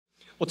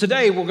Well,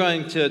 today we're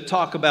going to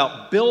talk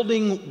about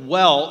building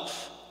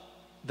wealth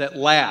that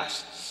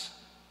lasts.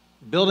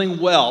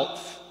 Building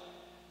wealth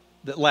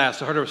that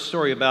lasts. I heard a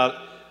story about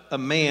a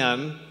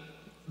man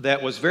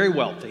that was very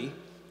wealthy,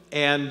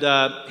 and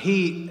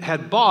he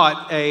had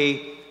bought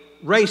a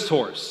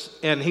racehorse,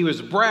 and he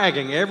was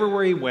bragging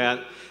everywhere he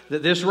went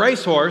that this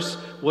racehorse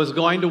was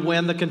going to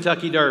win the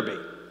Kentucky Derby.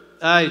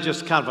 He's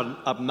just kind of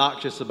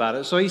obnoxious about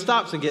it. So he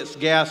stops and gets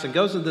gas and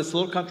goes to this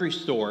little country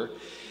store,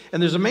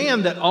 and there's a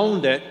man that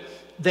owned it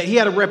that he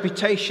had a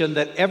reputation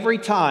that every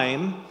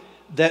time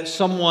that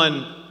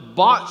someone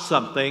bought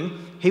something,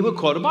 he would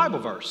quote a Bible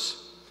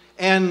verse.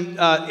 And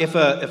if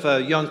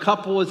a young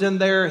couple was in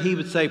there, he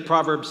would say,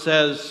 Proverbs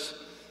says,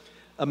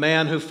 a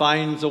man who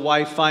finds a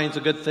wife finds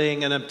a good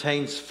thing and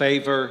obtains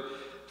favor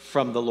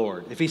from the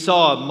Lord. If he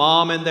saw a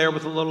mom in there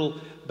with a little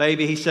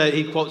baby,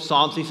 he quotes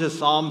Psalms. He says,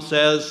 Psalm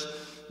says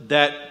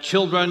that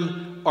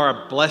children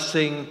are a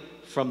blessing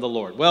from the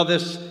Lord. Well,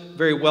 this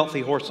very wealthy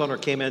horse owner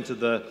came into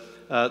the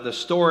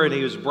store, and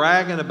he was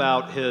bragging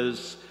about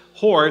his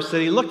horse.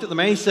 And he looked at the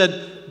man, he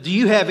said, do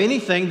you have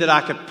anything that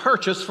I could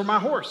purchase for my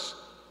horse?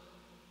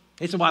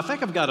 He said, well, I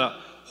think I've got a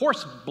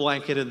horse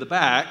blanket in the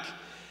back.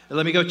 And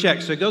let me go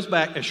check. So he goes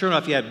back, and sure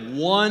enough, he had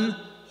one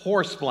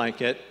horse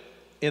blanket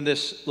in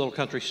this little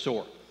country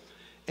store.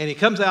 And he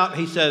comes out, and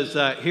he says,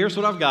 here's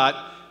what I've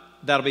got.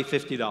 That'll be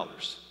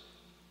 $50.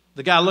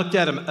 The guy looked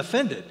at him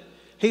offended.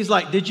 He's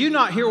like, did you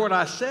not hear what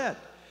I said?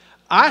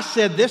 I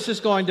said this is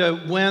going to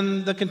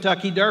win the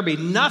Kentucky Derby.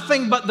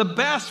 Nothing but the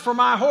best for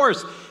my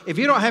horse. If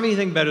you don't have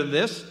anything better than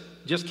this,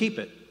 just keep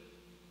it.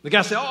 The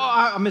guy said, oh,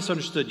 I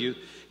misunderstood you.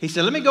 He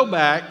said, let me go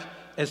back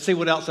and see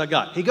what else I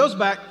got. He goes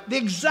back, the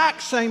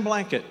exact same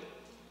blanket.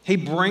 He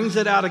brings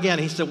it out again.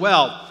 He said,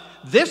 well,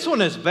 this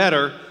one is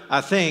better, I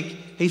think.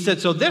 He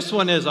said, so this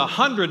one is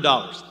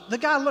 $100. The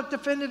guy looked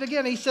offended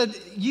again. He said,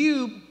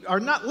 you are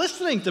not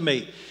listening to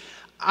me.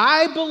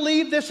 I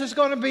believe this is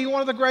going to be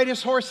one of the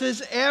greatest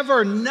horses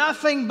ever.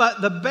 Nothing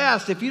but the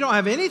best. If you don't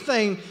have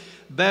anything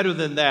better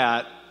than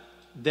that,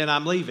 then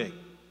I'm leaving.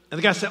 And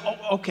the guy said,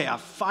 oh, okay, I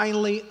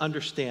finally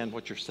understand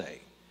what you're saying.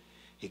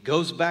 He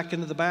goes back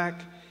into the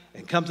back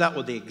and comes out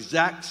with the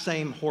exact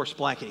same horse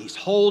blanket. He's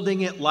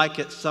holding it like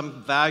it's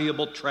some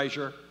valuable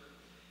treasure.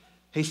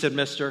 He said,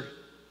 mister,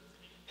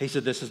 he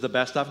said, this is the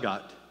best I've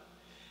got.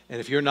 And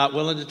if you're not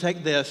willing to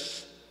take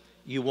this,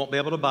 you won't be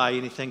able to buy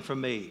anything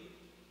from me.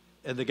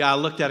 And the guy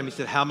looked at him, he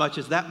said, how much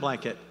is that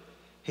blanket?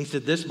 He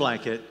said, this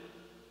blanket,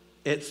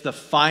 it's the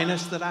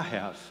finest that I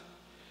have.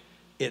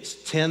 It's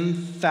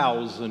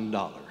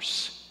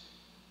 $10,000.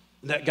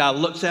 That guy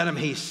looks at him,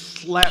 he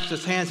slaps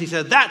his hands, he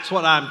said, that's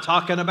what I'm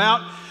talking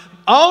about.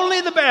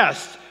 Only the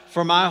best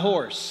for my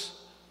horse.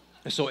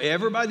 And so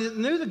everybody that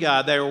knew the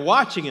guy, they were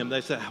watching him. They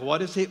said,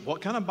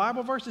 what kind of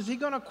Bible verse is he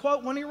going to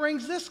quote when he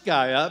rings this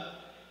guy up?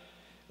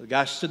 The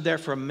guy stood there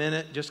for a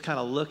minute, just kind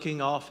of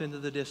looking off into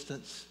the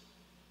distance.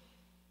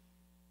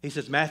 He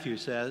says, Matthew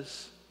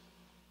says,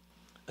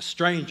 a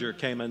stranger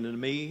came unto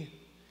me,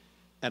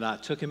 and I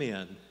took him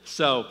in.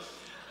 So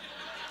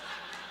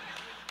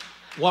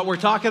what we're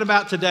talking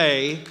about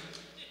today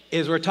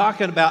is we're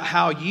talking about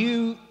how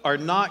you are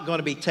not going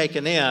to be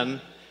taken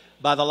in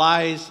by the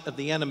lies of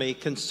the enemy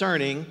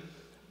concerning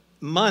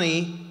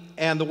money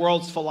and the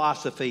world's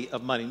philosophy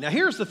of money. Now,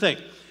 here's the thing.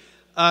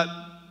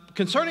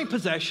 Concerning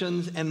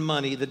possessions and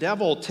money, the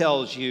devil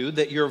tells you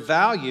that your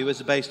value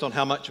is based on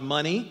how much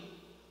money,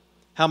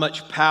 how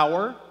much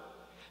power,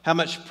 how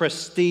much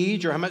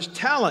prestige, or how much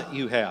talent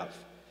you have.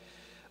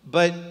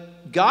 But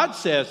God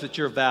says that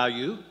your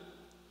value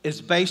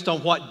is based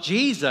on what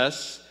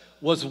Jesus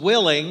was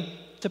willing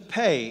to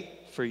pay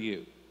for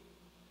you.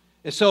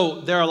 And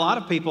so there are a lot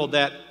of people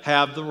that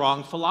have the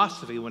wrong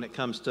philosophy when it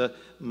comes to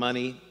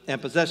money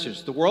and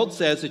possessions. The world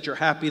says that your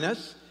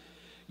happiness,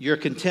 your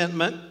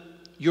contentment,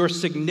 your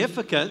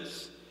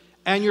significance,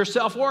 and your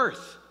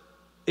self-worth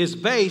is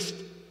based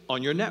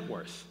on your net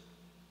worth.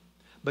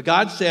 But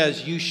God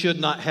says you should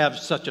not have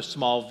such a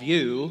small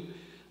view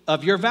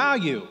of your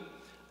value,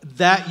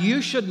 that you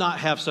should not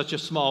have such a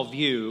small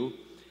view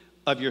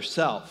of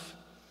yourself.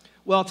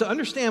 Well, to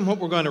understand what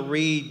we're going to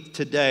read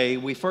today,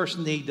 we first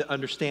need to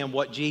understand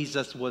what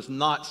Jesus was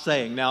not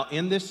saying. Now,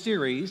 in this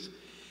series,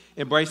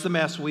 Embrace the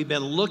Mess, we've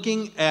been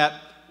looking at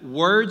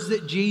words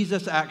that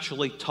Jesus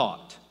actually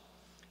taught.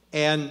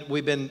 And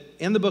we've been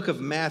in the book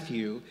of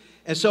Matthew.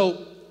 And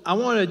so I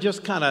want to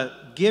just kind of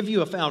give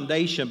you a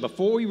foundation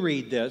before we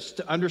read this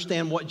to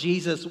understand what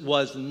Jesus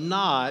was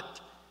not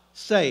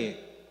saying.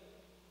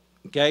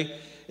 Okay?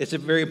 It's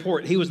very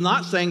important. He was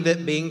not saying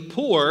that being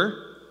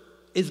poor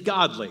is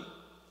godly.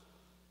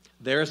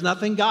 There is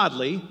nothing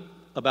godly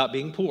about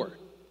being poor.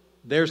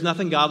 There's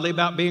nothing godly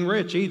about being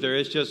rich either.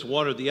 It's just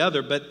one or the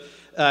other. But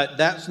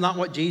that's not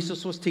what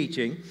Jesus was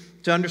teaching.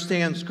 To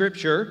understand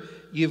Scripture,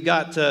 you've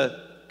got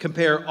to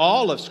compare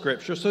all of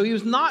Scripture. So he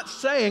was not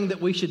saying that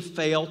we should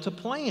fail to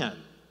plan,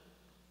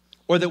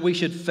 or that we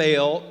should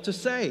fail to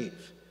save,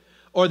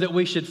 or that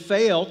we should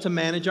fail to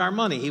manage our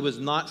money. He was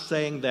not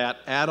saying that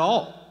at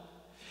all.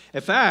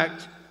 In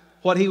fact,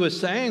 what he was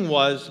saying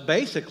was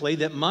basically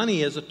that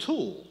money is a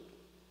tool.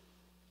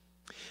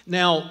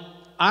 Now,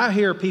 I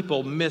hear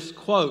people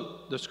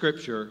misquote the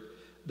scripture.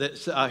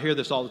 I hear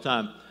this all the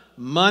time.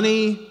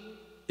 Money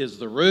is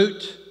the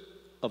root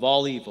of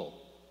all evil.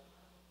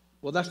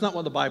 Well, that's not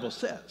what the Bible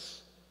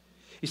says.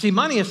 You see,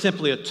 money is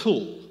simply a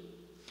tool.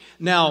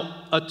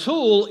 Now, a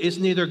tool is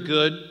neither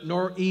good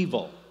nor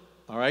evil,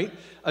 all right?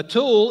 A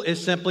tool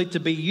is simply to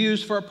be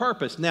used for a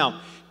purpose.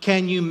 Now,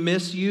 can you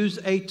misuse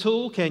a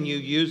tool? Can you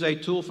use a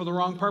tool for the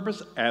wrong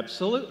purpose?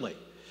 Absolutely.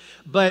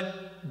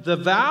 But the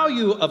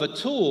value of a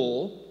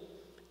tool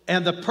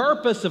and the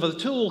purpose of a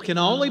tool can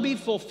only be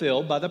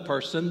fulfilled by the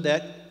person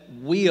that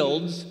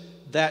wields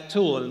that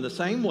tool. And in the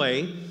same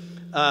way,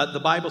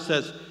 the Bible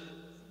says,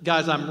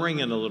 guys, I'm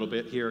ringing a little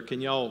bit here.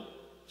 Can y'all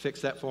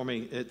fix that for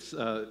me?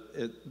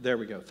 There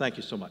we go. Thank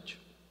you so much.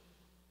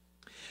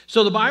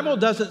 So the Bible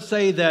doesn't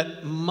say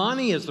that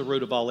money is the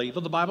root of all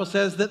evil. The Bible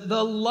says that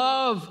the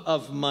love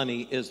of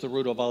money is the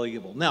root of all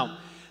evil. Now,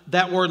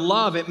 that word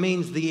love, it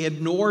means the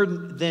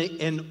inordinate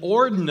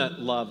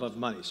love of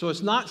money. So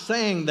it's not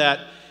saying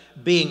that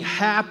being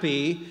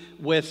happy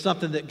with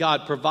something that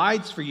God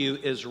provides for you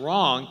is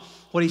wrong.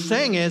 What he's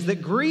saying is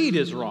that greed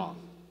is wrong.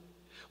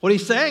 What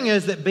he's saying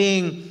is that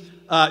being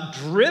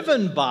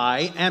driven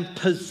by and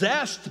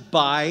possessed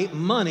by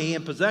money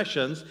and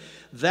possessions,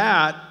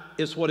 that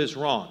is what is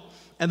wrong.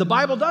 And the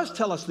Bible does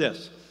tell us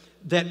this,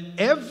 that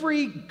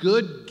every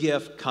good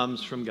gift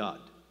comes from God.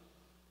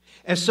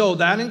 And so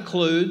that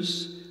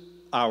includes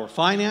our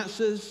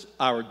finances,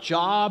 our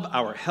job,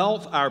 our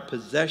health, our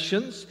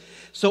possessions.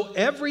 So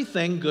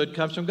everything good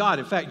comes from God.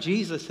 In fact,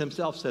 Jesus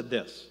himself said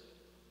this.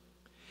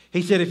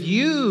 He said, if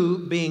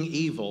you, being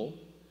evil,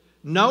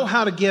 know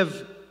how to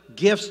give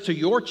gifts to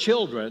your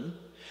children,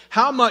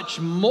 how much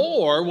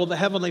more will the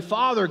Heavenly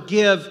Father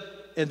give,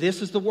 and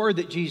this is the word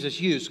that Jesus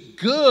used,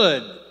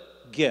 good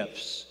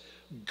gifts,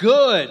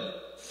 good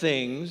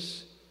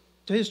things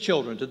to his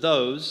children, to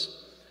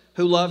those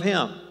who love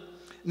him.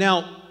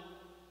 Now,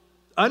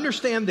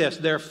 understand this.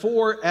 There are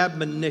 4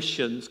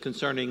 admonitions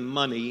concerning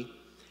money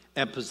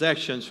and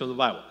possessions from the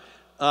Bible.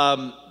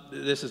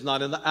 This is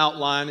not in the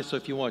outline, so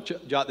if you want to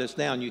jot this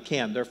down, you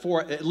can. There are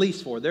 4, at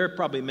least 4. There are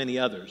probably many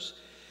others.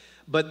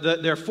 But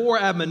there are 4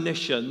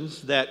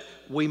 admonitions that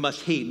we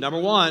must heed. Number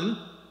 1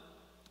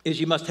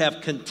 is you must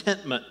have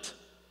contentment.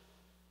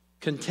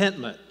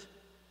 Contentment.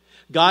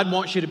 God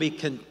wants you to be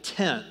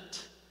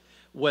content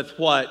with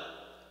what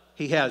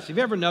he has. Have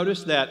you ever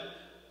noticed that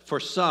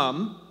for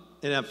some,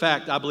 and in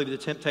fact, I believe the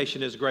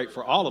temptation is great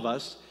for all of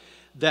us,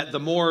 that the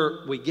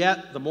more we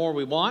get, the more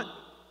we want,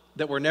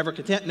 that we're never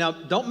content. Now,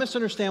 don't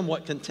misunderstand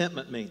what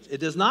contentment means. It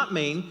does not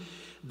mean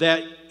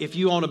that if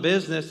you own a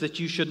business that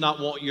you should not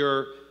want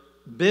your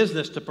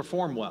business to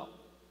perform well,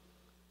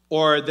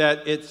 or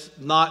that it's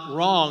not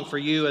wrong for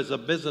you as a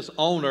business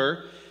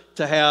owner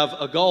to have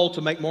a goal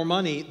to make more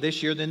money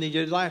this year than you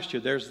did last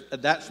year.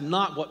 That's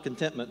not what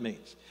contentment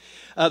means.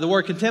 The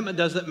word contentment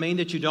doesn't mean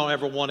that you don't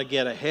ever want to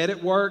get ahead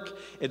at work.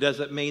 It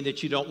doesn't mean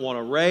that you don't want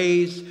a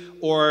raise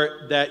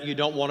or that you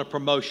don't want a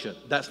promotion.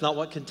 That's not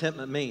what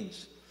contentment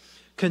means.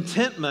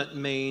 Contentment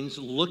means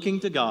looking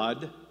to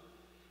God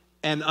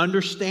and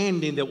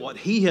understanding that what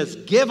he has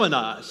given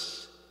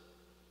us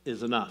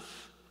is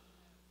enough.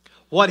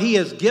 What he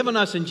has given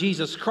us in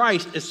Jesus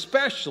Christ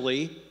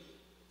especially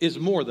is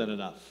more than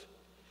enough.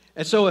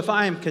 And so if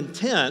I am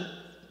content,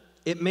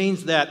 it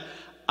means that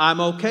I'm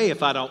okay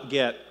if I don't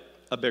get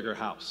a bigger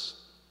house.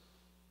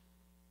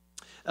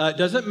 It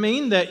doesn't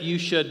mean that you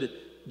should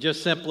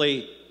just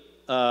simply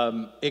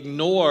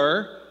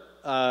ignore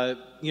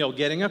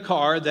getting a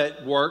car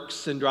that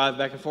works and drive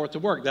back and forth to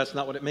work. That's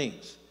not what it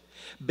means.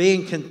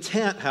 Being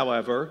content,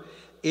 however,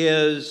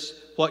 is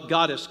what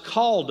God has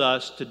called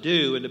us to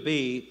do and to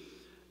be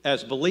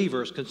as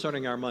believers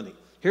concerning our money.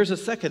 Here's a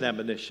second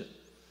admonition.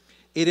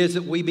 It is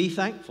that we be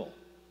thankful.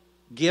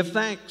 Give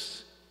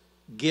thanks.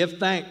 Give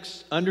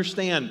thanks.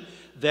 Understand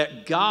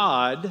that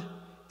God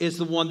is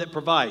the one that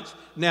provides.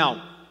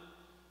 Now,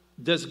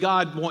 does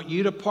God want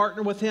you to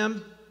partner with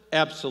him?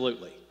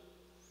 Absolutely.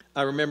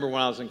 I remember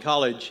when I was in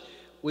college,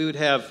 we would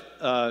have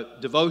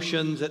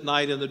devotions at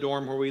night in the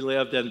dorm where we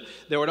lived, and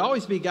there would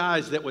always be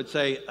guys that would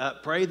say,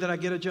 pray that I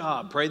get a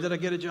job, pray that I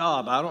get a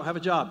job. I don't have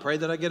a job, pray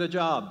that I get a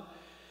job.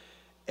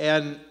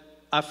 And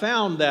I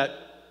found that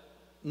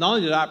not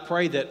only did I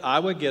pray that I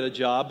would get a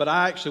job, but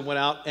I actually went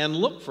out and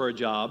looked for a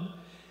job,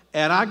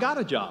 and I got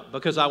a job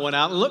because I went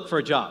out and looked for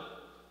a job.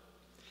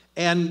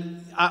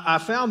 And I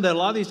found that a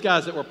lot of these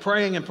guys that were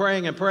praying and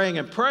praying and praying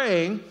and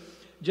praying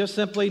just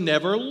simply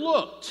never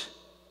looked,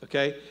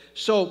 okay?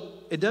 So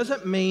it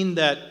doesn't mean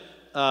that,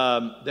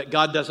 that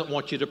God doesn't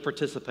want you to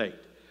participate,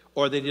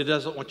 or that he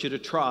doesn't want you to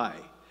try,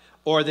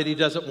 or that he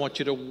doesn't want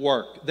you to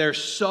work.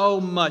 There's so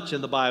much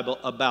in the Bible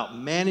about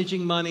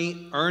managing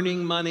money,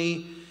 earning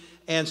money,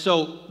 and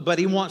so, but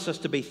he wants us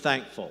to be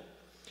thankful.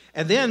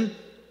 And then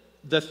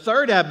the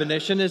third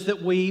admonition is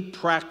that we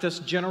practice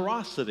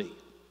generosity.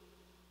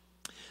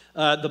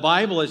 The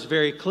Bible is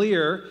very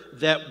clear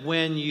that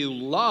when you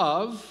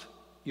love,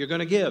 you're going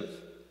to give.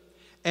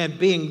 And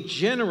being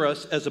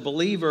generous as a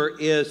believer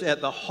is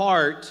at the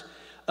heart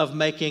of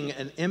making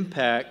an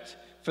impact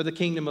for the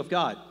kingdom of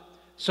God.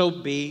 So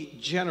be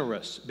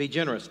generous. Be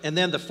generous. And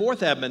then the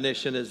fourth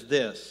admonition is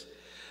this: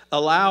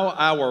 allow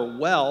our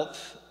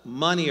wealth,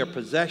 money, or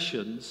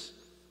possessions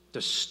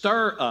to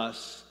stir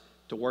us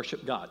to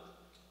worship God.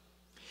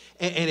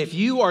 And if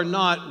you are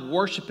not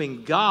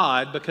worshiping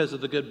God because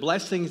of the good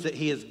blessings that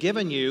He has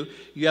given you,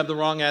 you have the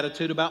wrong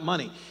attitude about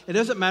money. It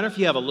doesn't matter if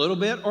you have a little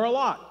bit or a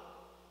lot.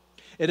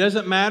 It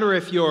doesn't matter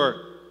if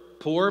you're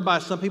poor by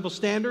some people's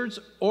standards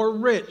or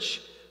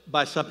rich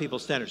by some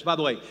people's standards. By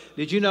the way,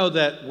 did you know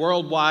that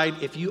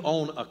worldwide, if you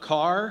own a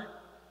car,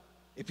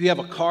 if you have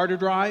a car to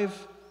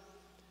drive,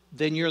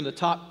 then you're in the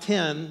top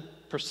 10%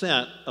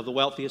 of the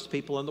wealthiest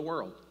people in the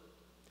world?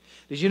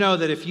 Did you know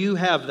that if you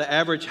have the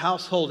average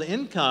household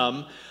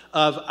income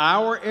of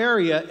our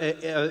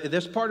area,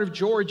 this part of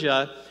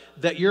Georgia,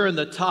 that you're in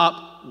the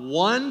top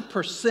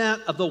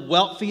 1% of the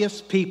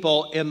wealthiest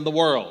people in the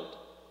world?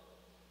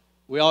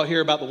 We all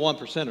hear about the one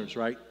percenters,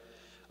 right?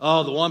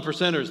 Oh, the one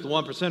percenters, the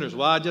one percenters.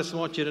 Well, I just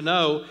want you to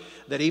know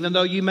that even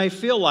though you may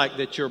feel like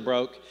that you're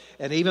broke,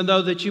 and even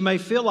though that you may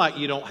feel like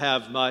you don't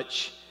have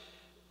much,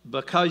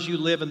 because you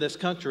live in this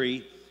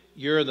country,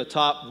 you're in the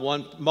top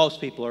one.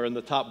 Most people are in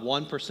the top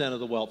 1% of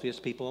the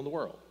wealthiest people in the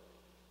world.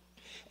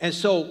 And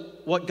so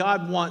what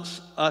God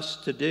wants us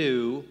to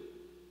do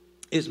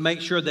is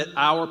make sure that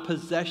our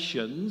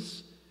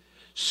possessions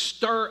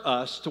stir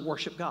us to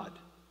worship God.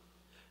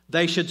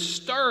 They should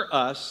stir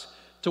us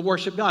to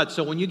worship God.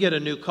 So when you get a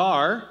new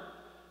car,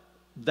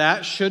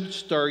 that should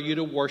stir you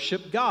to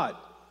worship God.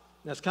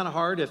 That's kind of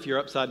hard if you're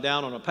upside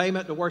down on a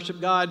payment to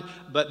worship God,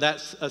 but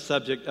that's a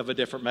subject of a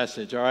different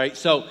message, all right?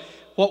 So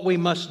what we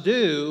must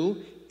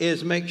do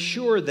is make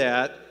sure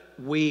that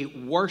we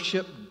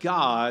worship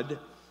God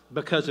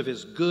because of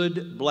His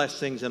good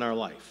blessings in our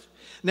life.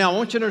 Now, I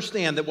want you to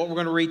understand that what we're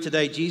going to read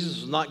today,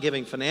 Jesus was not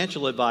giving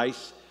financial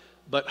advice,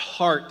 but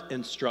heart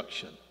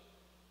instruction.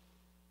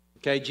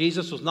 Okay,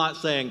 Jesus was not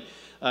saying,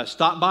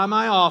 stop by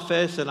my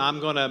office and I'm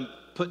going to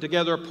put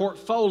together a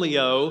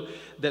portfolio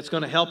that's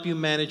going to help you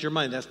manage your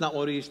money. That's not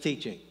what He was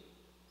teaching.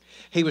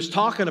 He was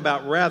talking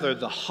about rather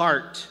the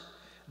heart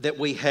that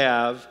we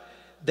have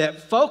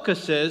that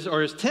focuses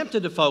or is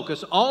tempted to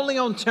focus only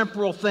on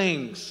temporal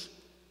things.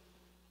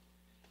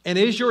 And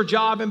is your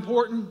job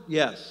important?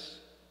 Yes.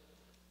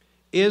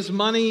 Is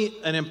money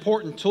an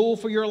important tool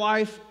for your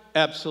life?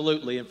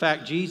 Absolutely. In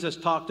fact, Jesus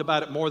talked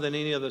about it more than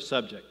any other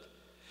subject.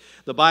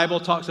 The Bible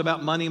talks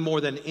about money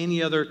more than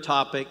any other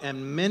topic,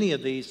 and many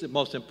of these, the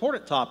most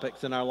important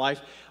topics in our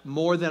life,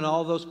 more than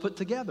all those put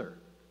together.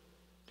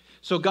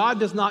 So God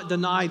does not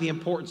deny the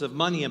importance of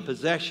money and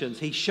possessions.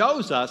 He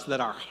shows us that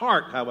our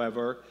heart,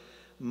 however,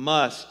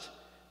 must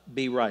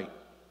be right.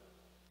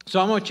 So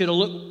I want you to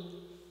look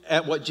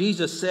at what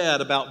Jesus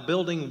said about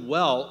building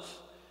wealth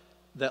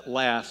that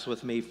lasts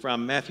with me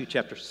from Matthew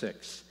chapter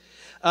 6.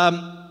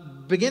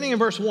 Beginning in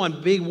verse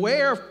 1,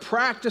 beware of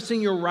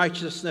practicing your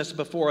righteousness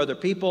before other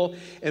people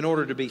in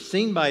order to be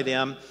seen by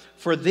them,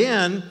 for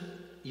then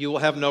you will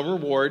have no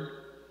reward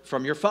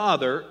from your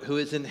Father who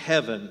is in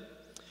heaven.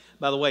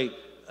 By the way,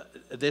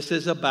 this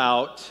is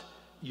about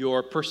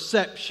your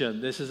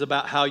perception. This is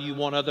about how you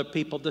want other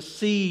people to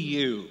see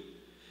you.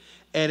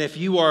 And if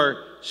you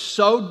are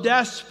so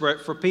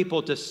desperate for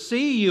people to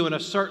see you in a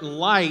certain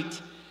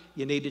light,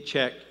 you need to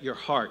check your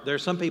heart. There are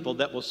some people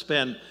that will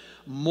spend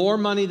more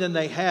money than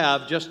they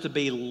have just to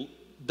be,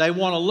 they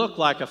want to look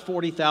like a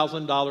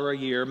 $40,000 a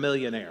year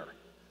millionaire.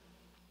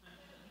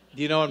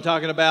 Do you know what I'm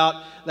talking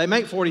about? They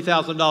make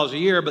 $40,000 a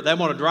year, but they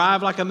want to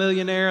drive like a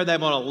millionaire. They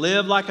want to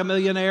live like a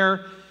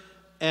millionaire.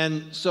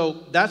 And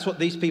so that's what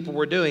these people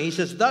were doing. He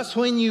says, thus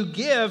when you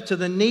give to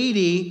the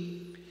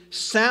needy,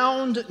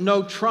 sound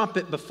no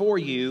trumpet before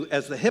you,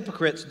 as the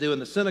hypocrites do in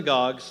the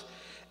synagogues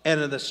and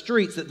in the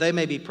streets, that they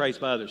may be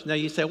praised by others. Now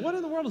you say, what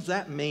in the world does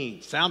that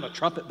mean? Sound a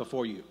trumpet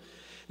before you.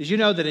 Did you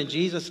know that in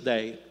Jesus'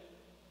 day,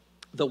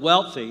 the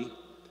wealthy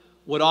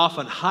would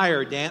often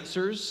hire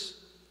dancers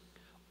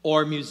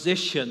or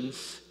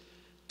musicians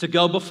to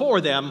go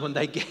before them when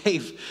they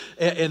gave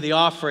in the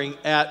offering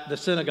at the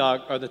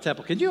synagogue or the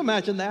temple? Can you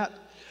imagine that?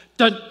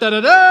 Dun, da,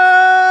 da,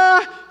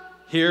 da!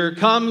 Here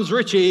comes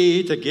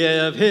Ritchie to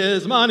give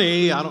his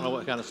money. I don't know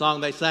what kind of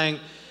song they sang,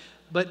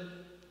 but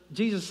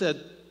Jesus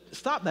said,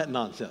 stop that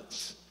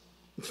nonsense.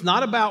 It's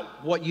not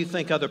about what you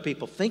think other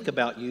people think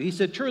about you. He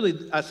said,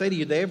 truly, I say to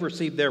you, they have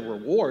received their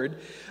reward.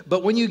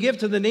 But when you give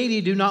to the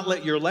needy, do not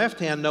let your left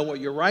hand know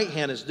what your right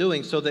hand is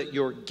doing, so that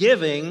your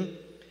giving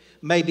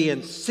may be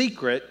in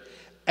secret.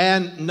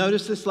 And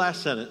notice this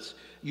last sentence,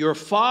 your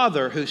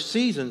Father who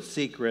sees in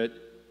secret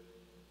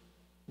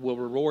will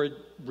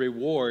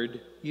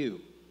reward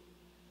you.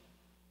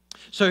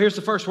 So here's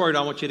the first word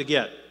I want you to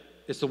get.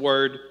 It's the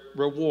word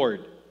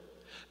reward.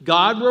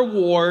 God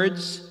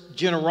rewards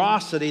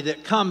generosity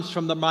that comes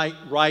from the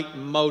right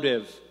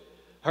motive.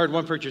 I heard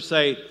one preacher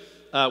say,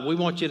 we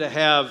want you to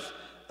have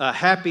a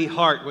happy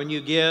heart when you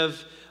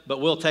give,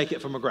 but we'll take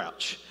it from a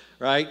grouch,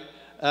 right?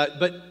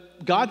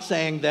 But God's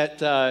saying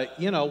that,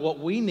 what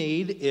we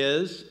need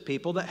is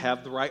people that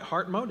have the right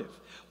heart motive.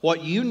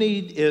 What you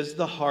need is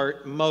the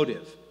heart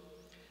motive.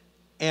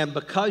 And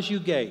because you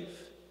gave,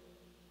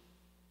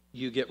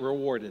 you get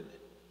rewarded.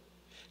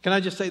 Can I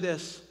just say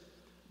this?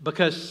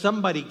 Because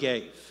somebody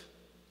gave,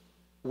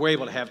 we're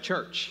able to have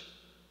church.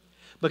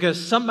 Because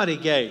somebody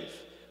gave,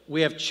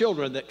 we have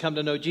children that come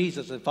to know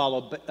Jesus and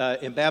follow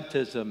in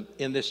baptism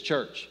in this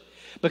church.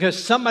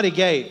 Because somebody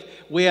gave,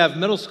 we have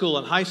middle school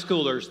and high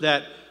schoolers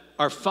that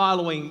are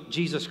following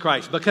Jesus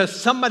Christ. Because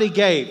somebody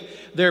gave,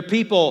 there are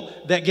people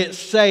that get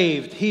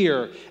saved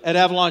here at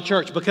Avalon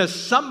Church. Because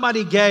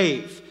somebody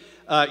gave,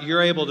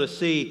 you're able to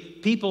see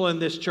people in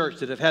this church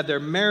that have had their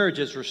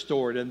marriages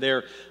restored and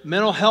their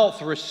mental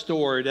health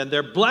restored and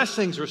their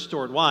blessings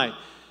restored. Why?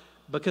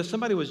 Because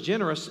somebody was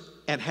generous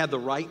and had the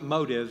right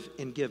motive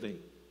in giving.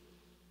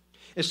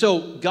 And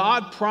so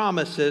God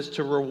promises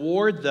to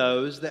reward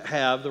those that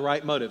have the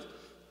right motive.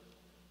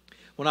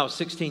 When I was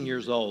 16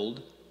 years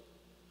old,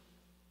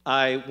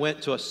 I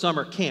went to a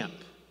summer camp.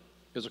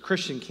 It was a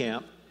Christian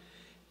camp.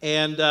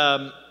 And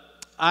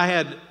I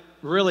had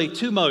really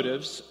two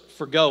motives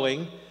for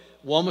going.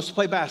 One was to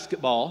play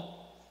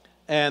basketball,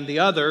 and the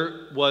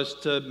other was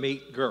to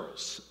meet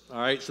girls. All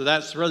right, so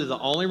that's really the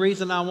only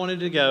reason I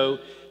wanted to go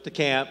to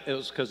camp. It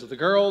was because of the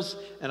girls,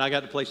 and I got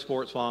to play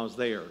sports while I was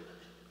there.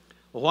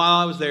 Well, while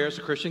I was there, it's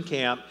a Christian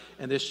camp,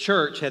 and this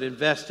church had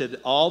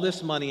invested all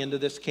this money into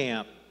this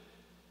camp.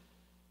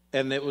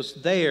 And it was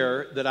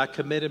there that I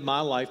committed my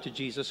life to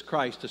Jesus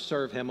Christ to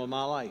serve Him with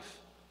my life.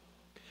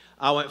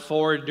 I went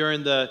forward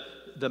during the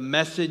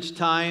message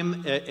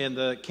time in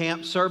the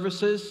camp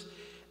services,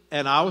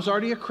 and I was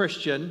already a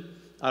Christian.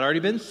 I'd already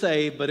been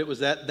saved, but it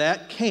was at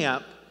that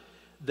camp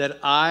that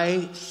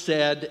I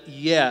said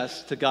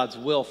yes to God's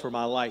will for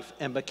my life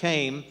and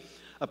became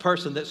a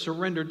person that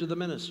surrendered to the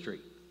ministry.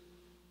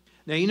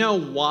 Now, you know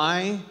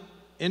why,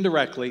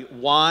 indirectly,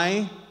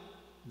 why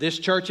this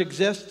church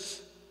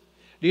exists?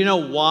 Do you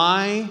know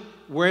why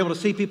we're able to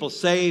see people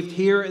saved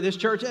here at this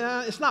church?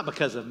 It's not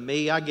because of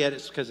me. I get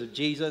it's because of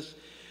Jesus.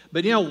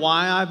 But you know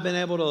why I've been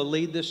able to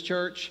lead this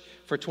church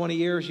for 20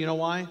 years? You know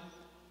why?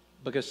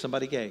 Because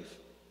somebody gave.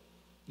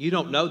 You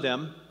don't know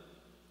them.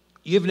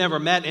 You've never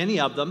met any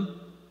of them.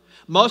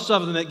 Most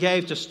of them that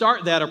gave to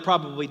start that are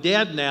probably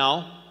dead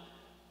now,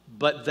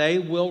 but they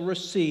will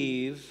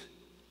receive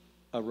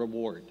a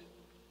reward.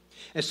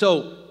 And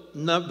so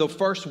the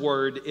first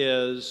word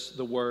is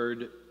the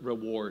word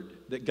reward.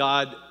 That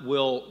God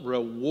will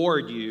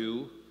reward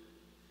you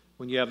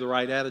when you have the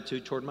right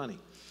attitude toward money.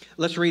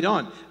 Let's read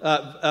on.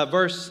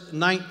 Verse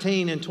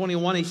 19 and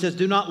 21, he says,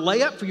 "Do not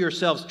lay up for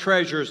yourselves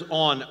treasures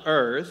on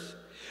earth,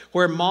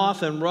 where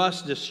moth and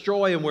rust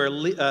destroy and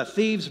where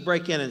thieves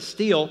break in and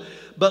steal,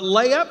 but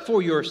lay up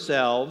for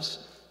yourselves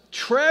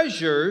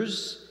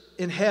treasures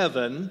in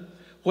heaven,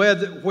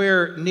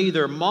 where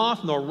neither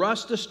moth nor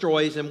rust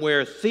destroys and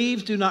where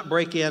thieves do not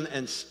break in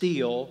and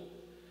steal.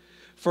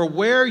 For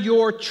where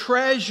your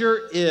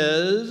treasure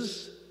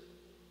is,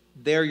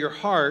 there your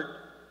heart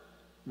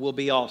will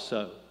be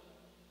also."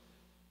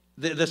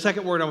 The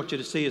second word I want you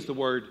to see is the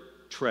word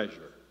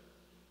treasure.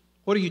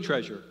 What do you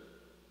treasure?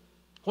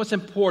 What's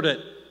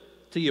important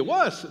to you?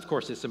 Well, of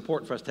course, it's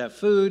important for us to have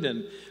food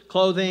and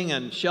clothing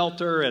and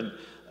shelter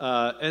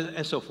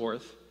and so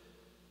forth.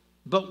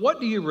 But what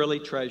do you really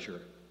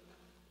treasure?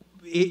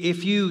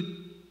 If you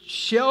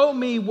show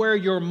me where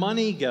your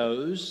money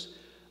goes,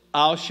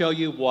 I'll show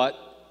you what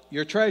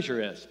your treasure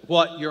is,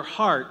 what your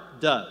heart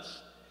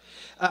does.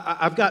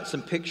 I've got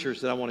some pictures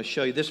that I want to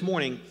show you. This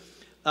morning,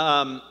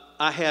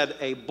 I had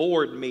a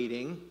board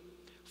meeting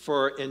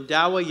for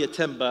Ndawa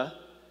Yatimba,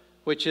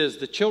 which is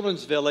the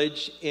children's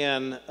village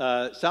in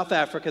South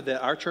Africa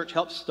that our church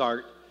helped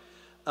start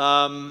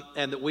and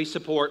that we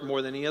support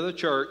more than any other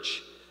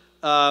church.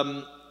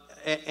 And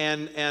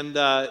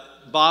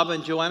Bob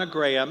and Joanna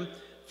Graham,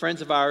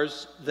 friends of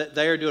ours,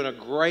 they are doing a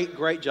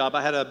great job.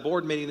 I had a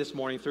board meeting this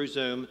morning through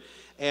Zoom,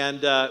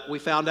 and we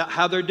found out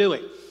how they're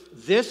doing.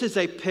 This is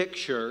a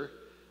picture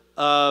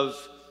of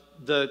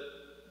the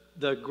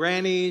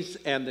grannies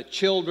and the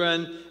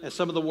children and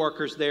some of the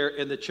workers there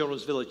in the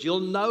children's village. You'll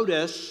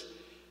notice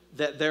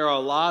that there are a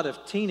lot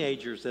of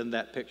teenagers in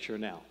that picture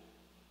now.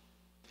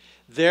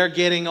 They're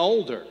getting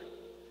older.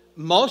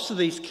 Most of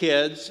these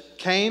kids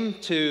came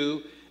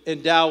to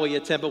Ndawa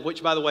Yatimba,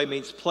 which, by the way,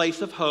 means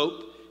place of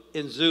hope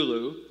in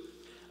Zulu.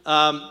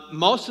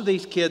 Most of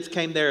these kids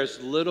came there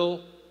as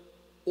little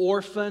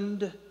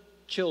orphaned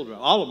children.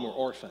 All of them were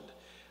orphaned.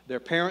 Their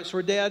parents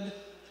were dead.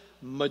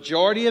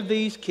 Majority of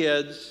these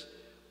kids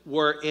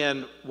were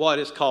in what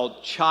is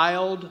called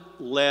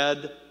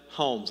child-led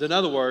homes. In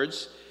other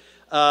words,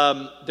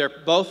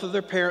 both of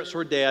their parents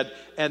were dead,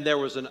 and there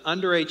was an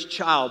underage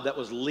child that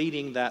was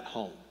leading that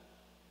home,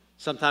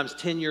 sometimes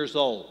 10 years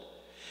old.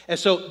 And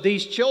so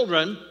these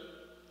children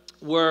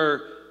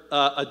were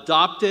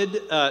adopted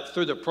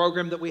through the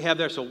program that we have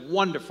there. It's a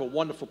wonderful,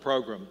 wonderful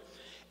program.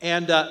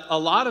 And a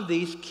lot of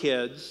these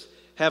kids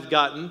have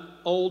gotten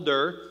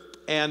older,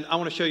 and I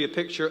want to show you a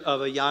picture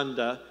of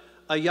Ayanda.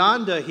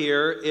 Ayanda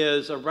here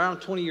is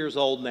around 20 years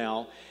old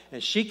now,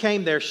 and she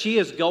came there. She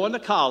is going to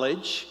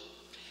college,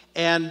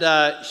 and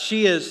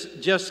she is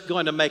just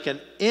going to make an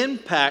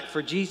impact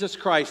for Jesus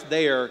Christ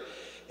there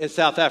in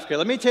South Africa.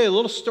 Let me tell you a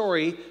little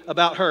story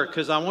about her,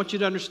 because I want you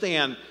to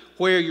understand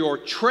where your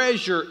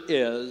treasure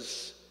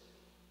is,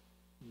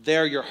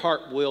 there your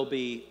heart will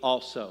be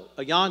also.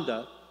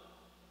 Ayanda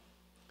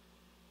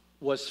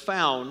was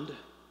found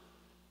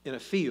in a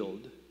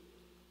field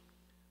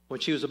when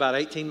she was about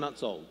 18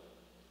 months old.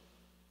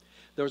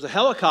 There was a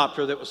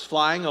helicopter that was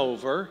flying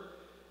over,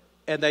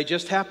 and they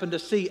just happened to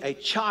see a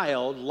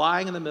child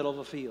lying in the middle of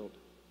a field.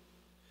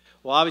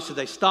 Well, obviously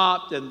they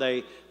stopped and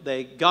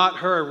they got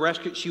her and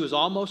rescued. She was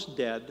almost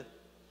dead.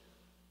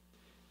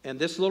 And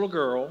this little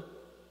girl,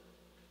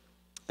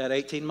 at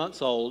 18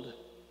 months old,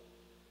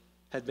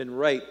 had been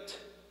raped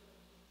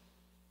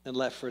and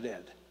left for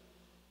dead.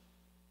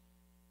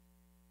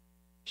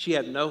 She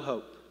had no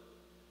hope.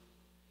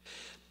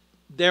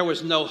 There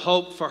was no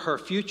hope for her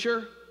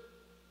future.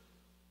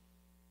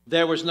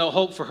 There was no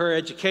hope for her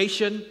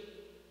education.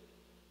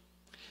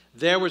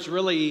 There was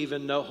really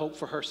even no hope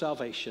for her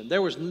salvation.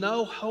 There was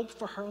no hope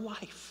for her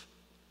life.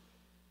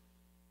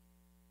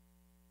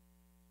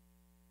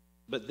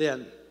 But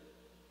then,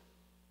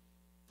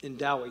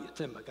 Indawa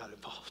Yatimba got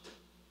involved.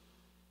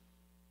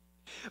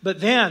 But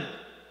then,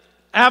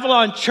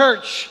 Avalon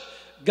Church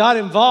got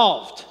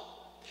involved.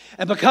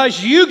 And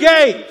because you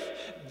gave,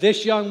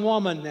 this young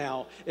woman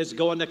now is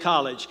going to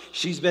college.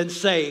 She's been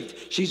saved.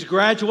 She's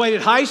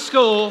graduated high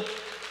school.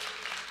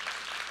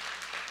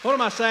 What am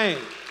I saying?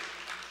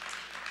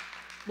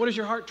 What is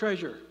your heart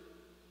treasure?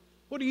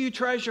 What do you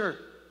treasure?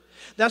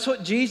 That's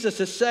what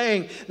Jesus is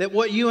saying, that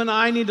what you and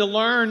I need to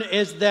learn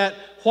is that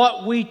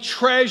what we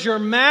treasure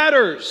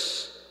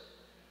matters,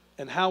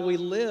 and how we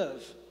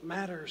live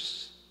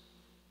matters.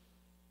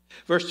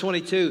 Verse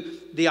 22,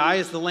 the eye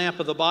is the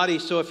lamp of the body,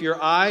 so if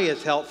your eye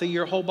is healthy,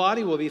 your whole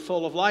body will be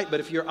full of light, but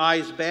if your eye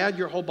is bad,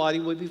 your whole body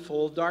will be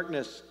full of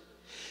darkness.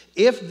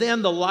 If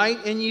then the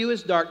light in you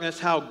is darkness,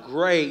 how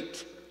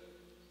great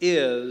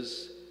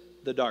is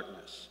the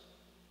darkness?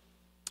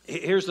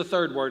 Here's the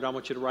third word I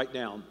want you to write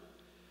down,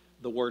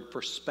 the word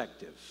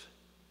perspective.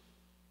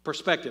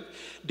 Perspective.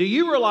 Do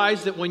you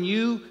realize that when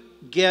you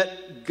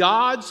get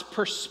God's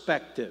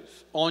perspective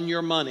on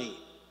your money,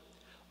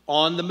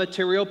 on the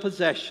material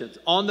possessions,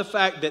 on the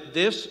fact that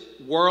this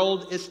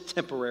world is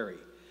temporary,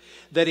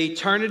 that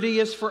eternity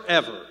is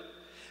forever,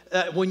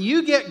 when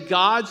you get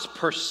God's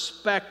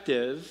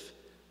perspective,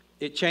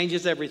 it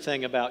changes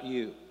everything about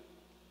you.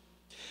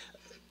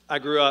 I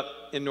grew up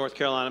in North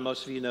Carolina.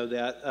 Most of you know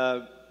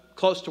that.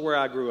 Close to where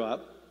I grew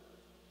up,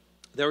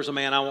 there was a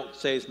man, I won't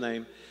say his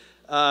name,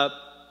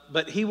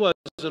 but he was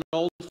an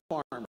old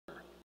farmer.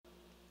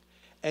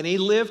 And he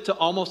lived to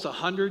almost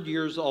 100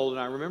 years old.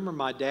 And I remember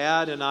my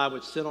dad and I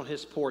would sit on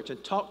his porch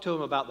and talk to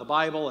him about the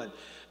Bible and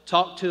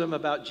talk to him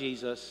about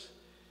Jesus.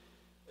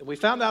 And we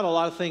found out a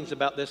lot of things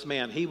about this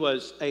man. He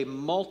was a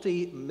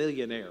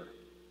multi-millionaire,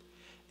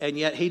 and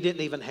yet he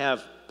didn't even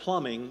have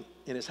plumbing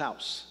in his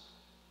house.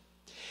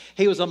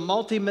 He was a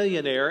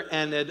multi-millionaire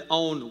and had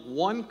owned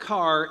one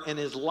car in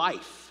his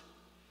life.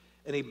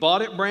 And he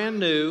bought it brand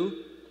new,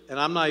 and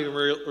I'm not even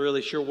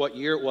really sure what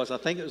year it was. I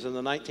think it was in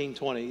the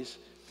 1920s.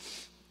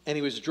 And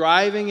he was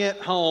driving it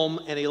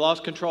home, and he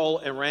lost control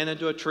and ran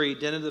into a tree,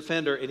 dented the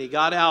fender, and he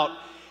got out,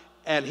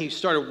 and he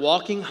started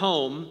walking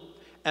home.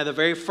 And the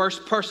very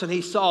first person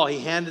he saw,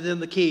 he handed them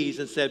the keys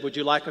and said, "Would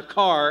you like a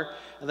car?"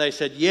 And they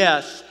said,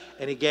 "Yes."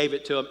 And he gave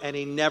it to him, and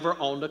he never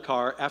owned a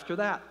car after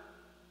that.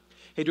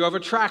 He drove a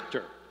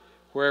tractor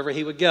wherever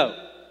he would go.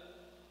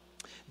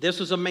 This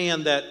was a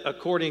man that,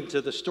 according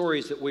to the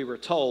stories that we were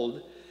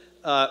told,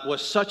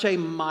 was such a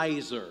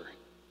miser,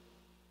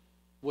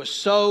 was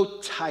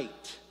so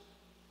tight,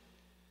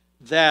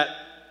 that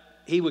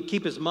he would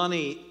keep his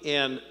money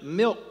in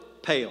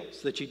milk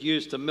pails that you'd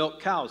use to milk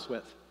cows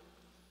with.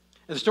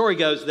 And the story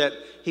goes that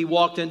he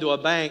walked into a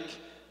bank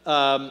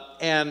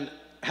and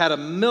had a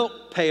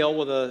milk pail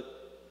with a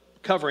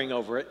covering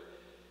over it.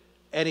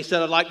 And he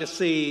said, "I'd like to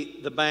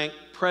see the bank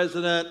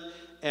president."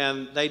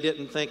 And they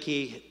didn't think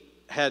he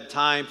had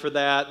time for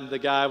that. And the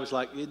guy was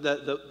like,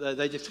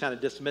 they just kind of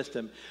dismissed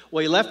him.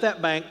 Well, he left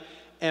that bank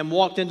and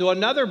walked into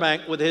another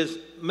bank with his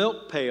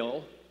milk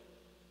pail.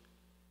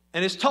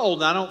 And it's told,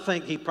 and I don't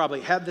think he probably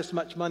had this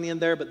much money in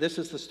there, but this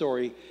is the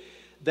story,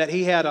 that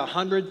he had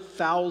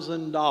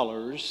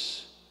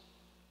 $100,000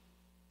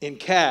 in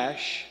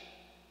cash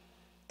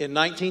in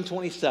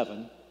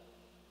 1927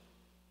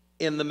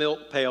 in the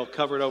milk pail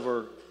covered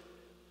over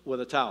with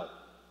a towel.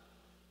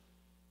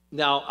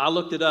 Now, I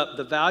looked it up.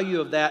 The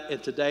value of that in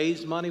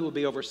today's money would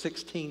be over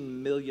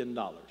 $16 million.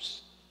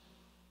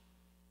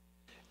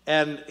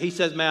 And he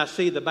says, "May I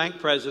see the bank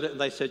president?"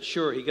 And they said,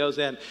 "Sure." He goes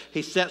in.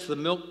 He sets the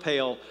milk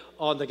pail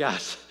on the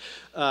guy's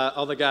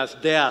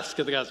desk. And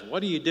the guy said,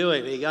 "What are you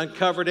doing?" And he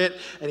uncovered it,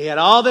 and he had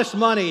all this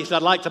money. He said,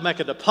 "I'd like to make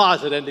a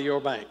deposit into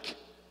your bank."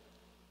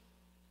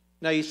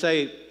 Now you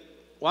say,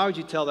 why would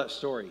you tell that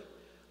story?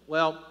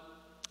 Well,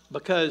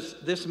 because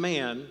this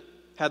man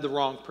had the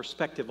wrong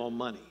perspective on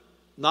money.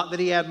 Not that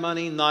he had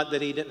money, not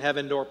that he didn't have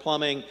indoor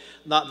plumbing,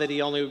 not that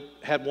he only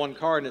had one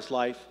car in his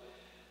life.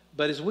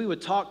 But as we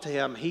would talk to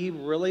him, he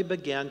really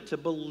began to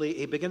believe,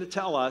 he began to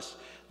tell us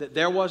that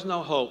there was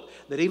no hope,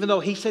 that even though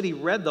he said he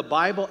read the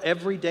Bible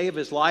every day of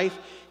his life,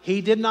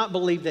 he did not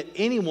believe that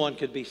anyone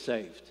could be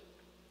saved.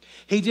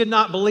 He did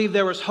not believe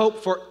there was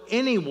hope for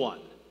anyone.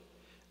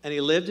 And he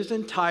lived his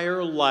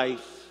entire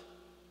life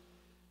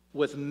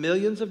with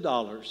millions of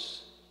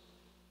dollars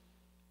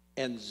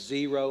and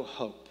zero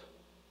hope.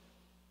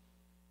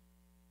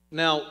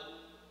 Now,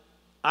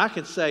 I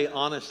can say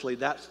honestly,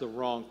 that's the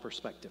wrong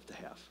perspective to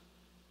have.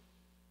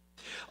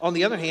 On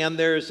the other hand,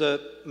 there's a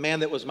man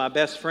that was my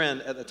best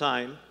friend at the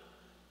time,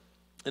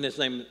 and his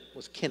name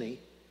was Kenny.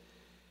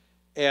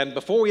 And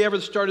before we ever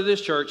started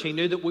this church, he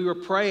knew that we were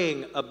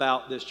praying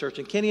about this church.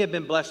 And Kenny had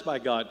been blessed by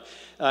God.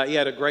 He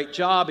had a great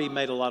job. He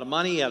made a lot of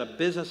money. He had a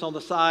business on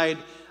the side.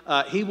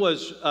 He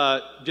was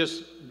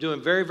just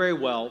doing very, very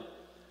well.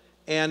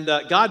 And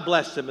God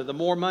blessed him. And the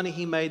more money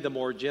he made, the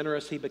more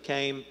generous he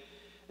became.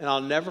 And I'll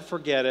never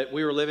forget it.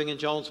 We were living in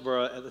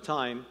Jonesboro at the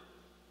time.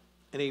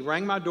 And he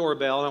rang my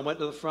doorbell. And I went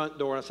to the front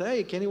door. And I said,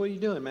 "Hey, Kenny, what are you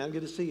doing, man?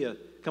 Good to see you.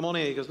 Come on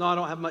in." He goes, "No, I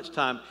don't have much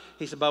time."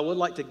 He said, "But I would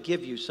like to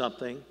give you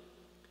something."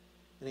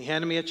 And he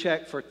handed me a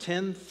check for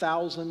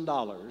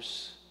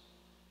 $10,000,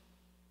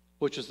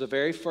 which was the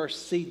very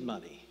first seed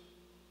money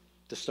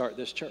to start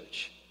this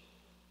church.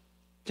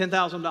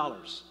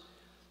 $10,000.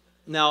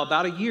 Now,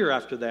 about a year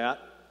after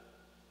that,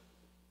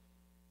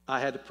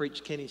 I had to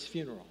preach Kenny's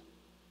funeral.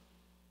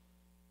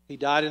 He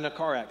died in a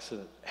car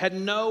accident. Had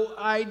no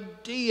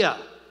idea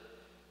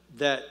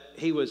that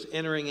he was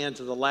entering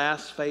into the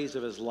last phase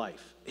of his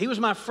life. He was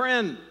my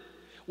friend.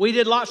 We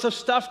did lots of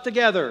stuff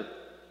together.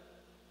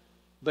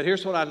 But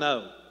here's what I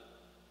know.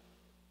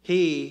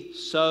 He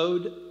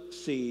sowed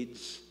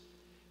seeds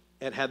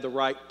and had the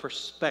right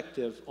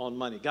perspective on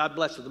money. God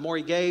blessed him. The more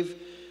he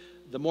gave,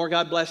 the more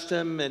God blessed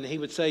him. And he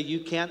would say, "You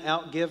can't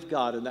outgive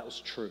God." And that was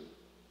true.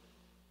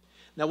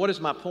 Now, what is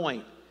my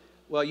point?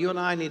 Well, you and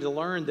I need to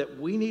learn that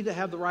we need to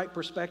have the right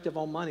perspective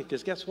on money.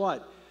 Because guess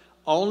what?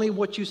 Only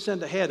what you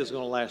send ahead is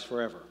going to last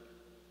forever.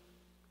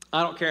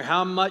 I don't care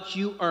how much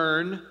you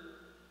earn.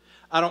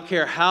 I don't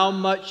care how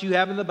much you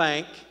have in the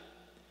bank.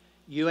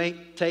 You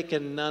ain't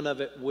taking none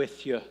of it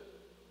with you.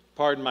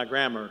 Pardon my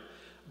grammar,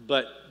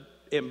 but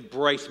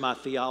embrace my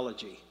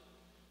theology.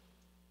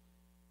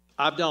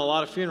 I've done a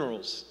lot of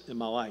funerals in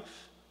my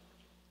life.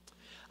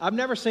 I've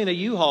never seen a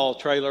U-Haul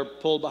trailer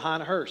pulled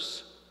behind a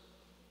hearse.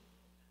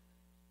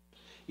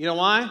 You know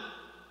why?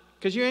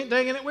 Because you ain't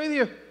taking it with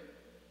you.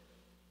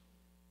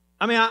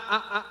 I mean,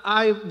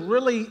 I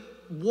really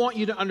want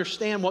you to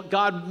understand what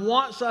God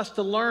wants us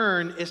to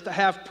learn is to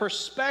have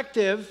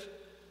perspective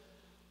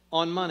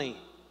on money.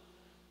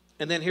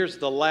 And then here's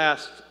the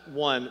last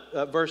one,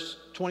 verse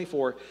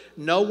 24.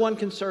 "No one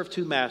can serve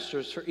two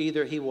masters, for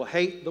either he will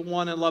hate the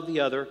one and love the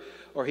other,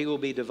 or he will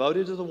be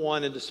devoted to the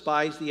one and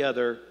despise the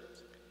other.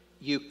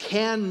 You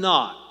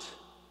cannot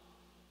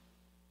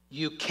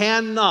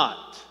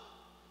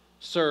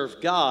serve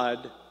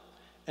God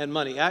and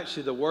money."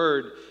 Actually, the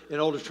word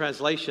in older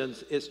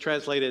translations is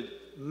translated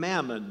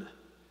mammon.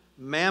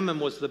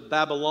 Mammon was the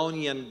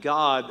Babylonian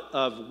god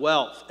of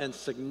wealth and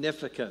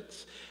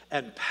significance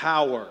and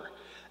power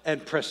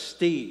and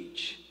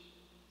prestige.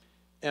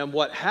 And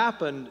what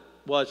happened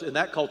was, in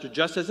that culture,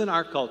 just as in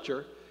our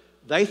culture,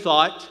 they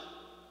thought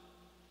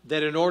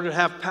that in order to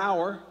have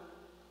power,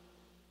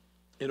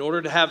 in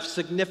order to have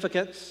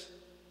significance,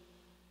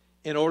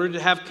 in order to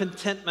have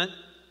contentment,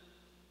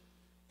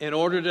 in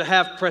order to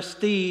have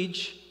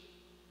prestige,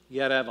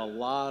 you had to have a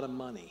lot of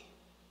money.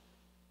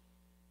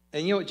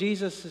 And you know what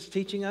Jesus is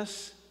teaching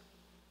us?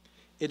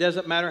 It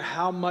doesn't matter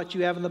how much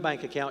you have in the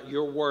bank account,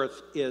 your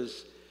worth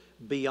is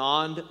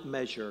beyond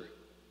measure.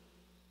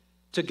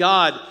 To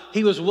God,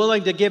 He was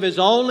willing to give His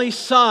only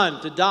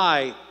Son to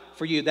die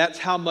for you. That's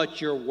how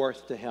much you're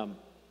worth to Him.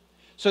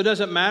 So it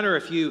doesn't matter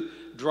if you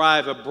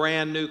drive a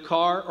brand new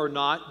car or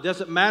not. It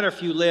doesn't matter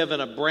if you live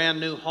in a brand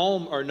new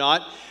home or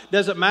not. It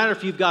doesn't matter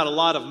if you've got a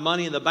lot of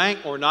money in the bank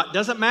or not. It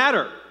doesn't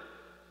matter.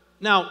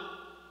 Now,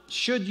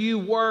 should you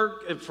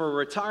work for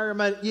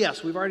retirement?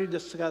 Yes, we've already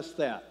discussed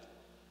that.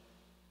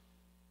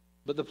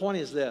 But the point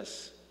is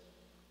this: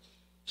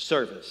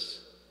 service.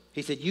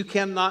 He said, you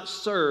cannot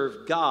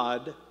serve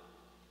God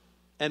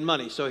and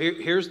money. So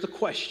here's the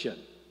question.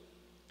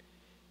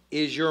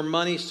 Is your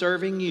money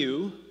serving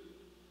you,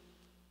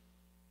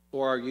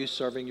 or are you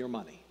serving your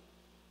money?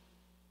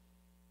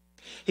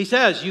 He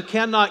says you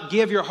cannot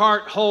give your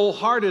heart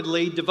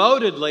wholeheartedly,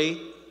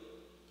 devotedly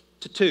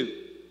to two.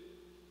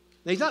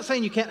 Now, he's not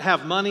saying you can't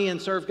have money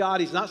and serve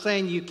God. He's not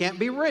saying you can't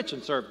be rich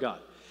and serve God.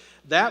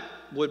 That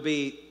would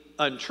be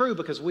untrue,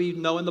 because we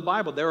know in the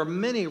Bible there are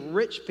many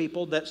rich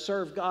people that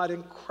serve God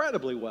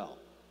incredibly well.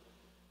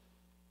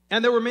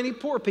 And there were many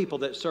poor people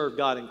that served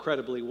God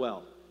incredibly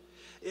well.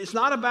 It's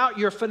not about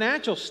your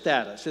financial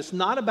status. It's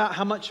not about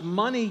how much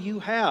money you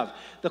have.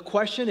 The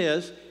question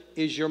is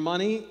your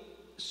money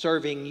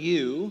serving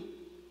you,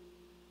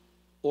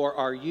 or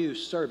are you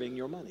serving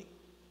your money?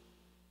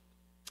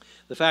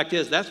 The fact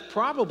is, that's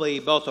probably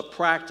both a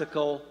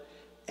practical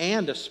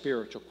and a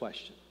spiritual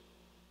question.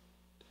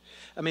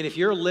 I mean, if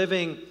you're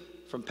living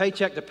from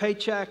paycheck to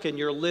paycheck and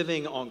you're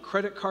living on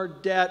credit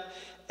card debt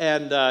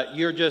and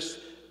you're just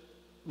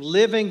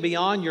living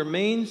beyond your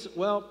means,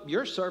 well,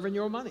 you're serving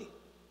your money.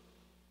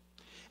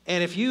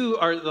 And if you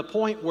are at the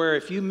point where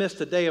if you missed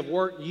a day of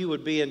work, you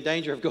would be in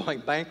danger of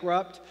going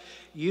bankrupt,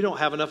 you don't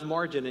have enough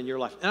margin in your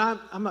life. And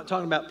I'm not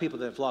talking about people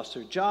that have lost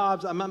their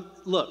jobs.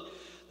 Look,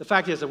 the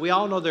fact is that we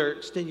all know there are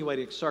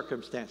extenuating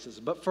circumstances.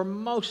 But for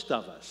most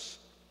of us,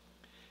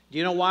 do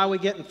you know why we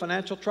get in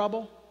financial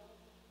trouble?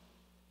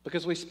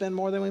 Because we spend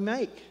more than we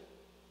make.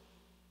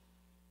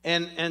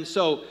 And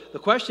so the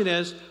question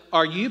is,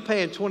 are you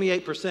paying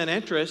 28%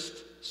 interest,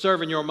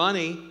 serving your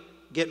money,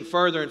 getting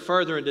further and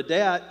further into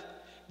debt,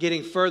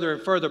 getting further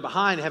and further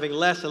behind, having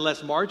less and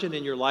less margin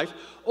in your life?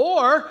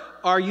 Or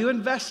are you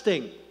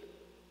investing?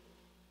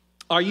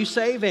 Are you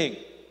saving?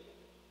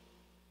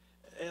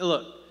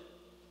 Look,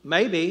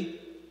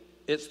 maybe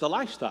it's the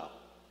lifestyle.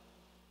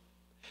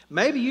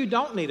 Maybe you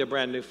don't need a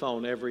brand new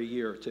phone every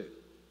year or two.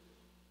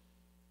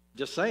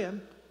 Just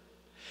saying.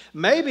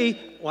 Maybe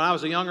when I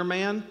was a younger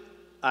man,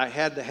 I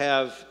had to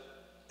have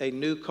a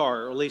new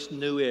car, or at least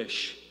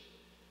newish.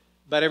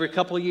 But every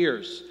couple of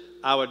years,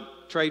 I would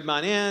trade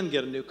mine in,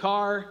 get a new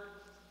car.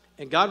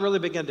 And God really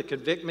began to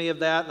convict me of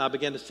that, and I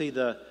began to see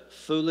the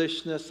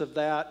foolishness of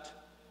that.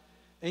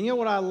 And you know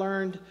what I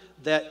learned?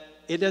 That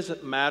it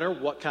doesn't matter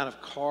what kind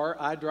of car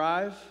I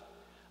drive.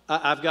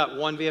 I've got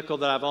one vehicle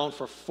that I've owned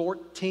for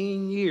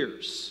 14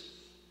 years.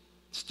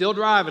 Still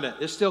driving it.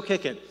 It's still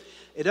kicking.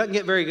 It doesn't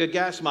get very good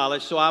gas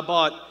mileage, so I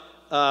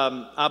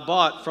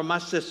bought from my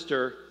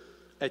sister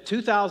a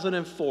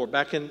 2004,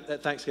 back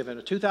at Thanksgiving,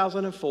 a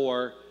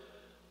 2004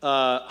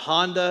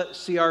 Honda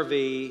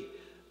CR-V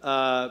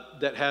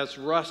that has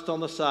rust on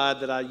the side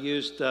that I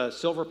used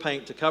silver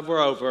paint to cover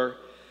over.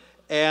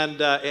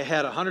 And it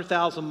had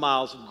 100,000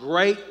 miles,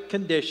 great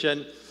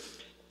condition.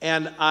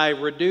 And I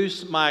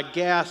reduced my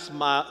gas,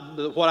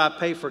 what I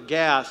pay for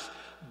gas,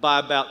 by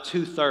about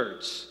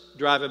 2/3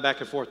 driving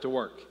back and forth to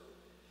work.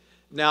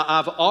 Now,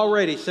 I've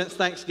already, since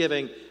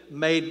Thanksgiving,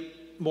 made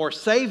more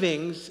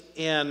savings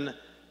in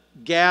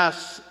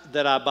gas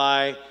that I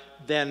buy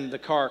than the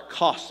car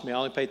cost me. I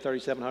only paid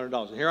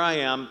 $3,700. And here I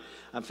am.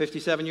 I'm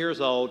 57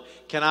 years old.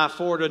 Can I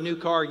afford a new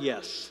car?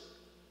 Yes.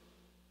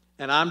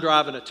 And I'm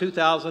driving a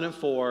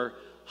 2004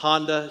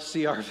 Honda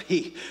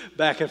CR-V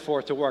back and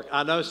forth to work.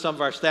 I know some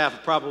of our staff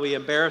are probably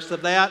embarrassed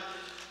of that.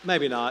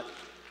 Maybe not.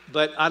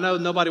 But I know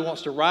nobody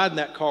wants to ride in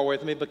that car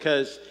with me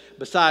because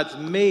besides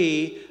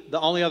me, the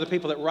only other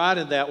people that ride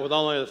in that, or the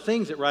only other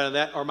things that ride in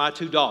that, are my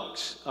two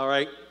dogs. All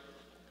right?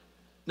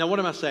 Now, what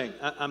am I saying?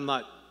 I'm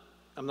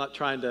not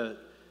trying to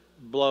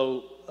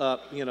blow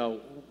up,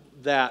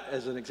 that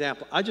as an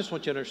example. I just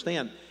want you to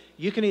understand,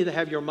 you can either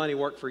have your money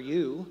work for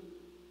you,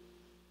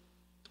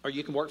 or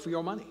you can work for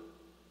your money.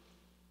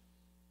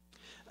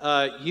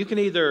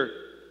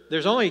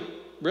 There's only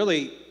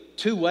really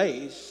two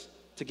ways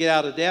to get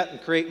out of debt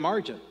and create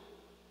margin.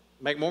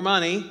 Make more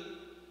money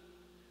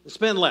and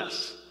spend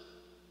less.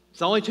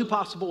 It's only two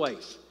possible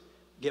ways.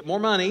 Get more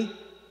money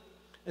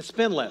and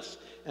spend less.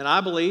 And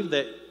I believe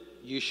that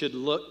you should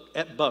look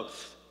at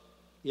both.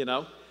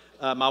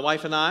 My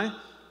wife and I,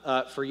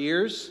 for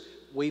years,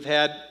 we've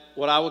had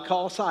what I would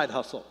call a side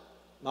hustle.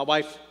 My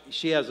wife,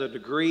 she has a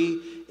degree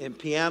in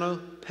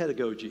piano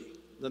pedagogy.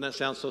 Doesn't that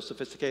sound so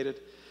sophisticated?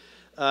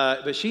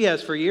 But she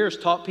has for years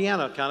taught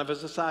piano kind of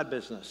as a side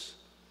business.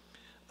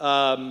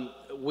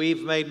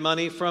 We've made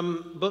money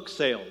from book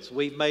sales.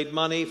 We've made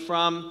money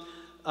from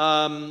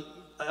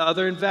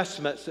other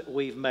investments that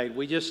we've made.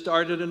 We just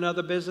started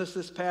another business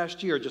this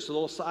past year, just a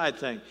little side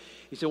thing.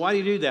 You say, why do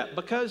you do that?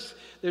 Because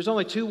there's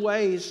only two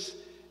ways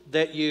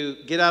that you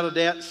get out of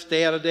debt,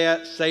 stay out of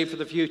debt, save for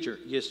the future.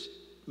 You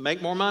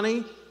make more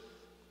money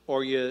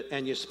or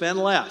you spend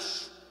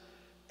less.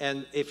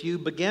 And if you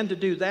begin to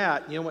do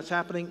that, you know what's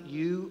happening?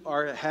 You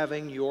are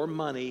having your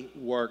money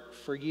work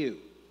for you.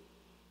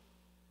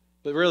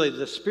 But really,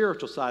 the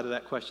spiritual side of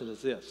that question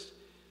is this.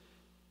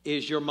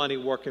 Is your money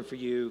working for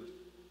you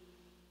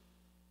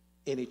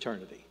in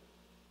eternity?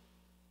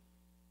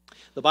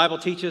 The Bible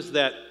teaches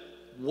that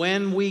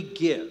when we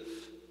give,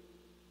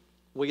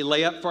 we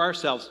lay up for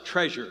ourselves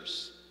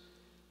treasures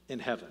in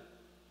heaven.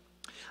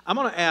 I'm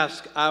going to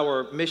ask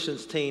our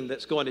missions team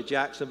that's going to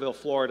Jacksonville,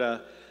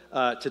 Florida,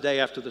 today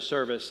after the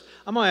service.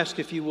 I'm going to ask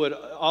if you would,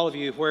 all of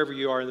you, wherever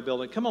you are in the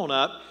building, come on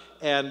up,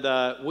 and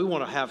we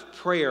want to have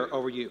prayer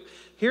over you.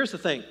 Here's the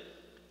thing.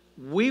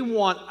 We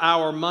want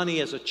our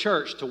money as a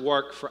church to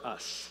work for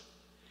us.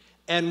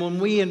 And when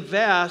we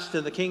invest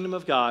in the kingdom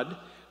of God,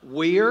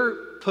 we're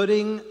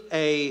putting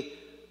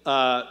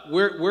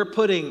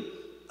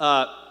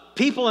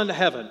people into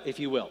heaven, if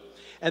you will.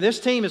 And this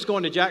team is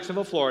going to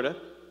Jacksonville, Florida.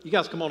 You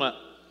guys come on up.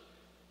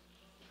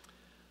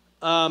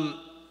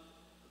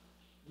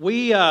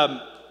 We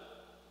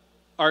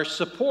are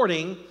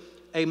supporting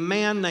a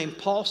man named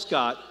Paul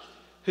Scott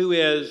who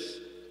is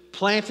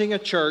planting a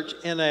church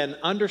in an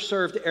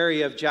underserved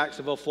area of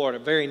Jacksonville, Florida,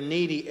 a very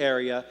needy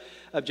area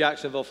of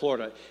Jacksonville,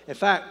 Florida. In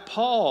fact,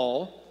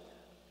 Paul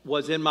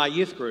was in my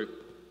youth group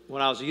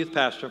when I was a youth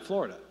pastor in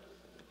Florida.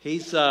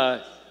 He's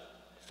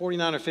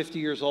 49 or 50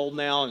 years old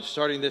now and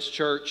starting this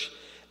church.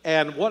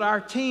 And what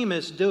our team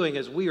is doing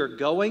is we are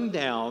going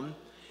down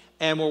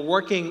and we're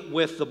working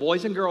with the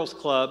Boys and Girls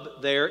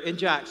Club there in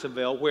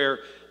Jacksonville, where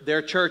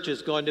their church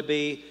is going to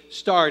be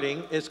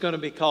starting. It's going to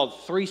be called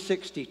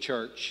 360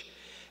 Church.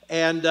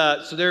 And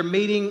so they're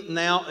meeting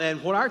now.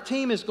 And what our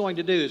team is going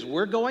to do is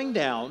we're going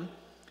down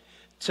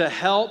to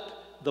help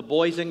the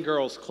Boys and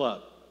Girls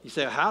Club. You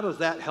say, how does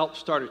that help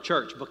start a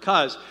church?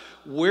 Because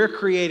we're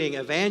creating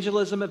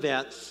evangelism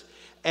events,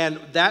 and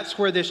that's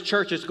where this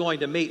church is going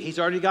to meet. He's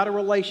already got a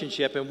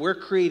relationship, and we're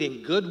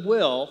creating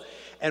goodwill.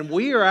 And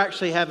we are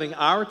actually having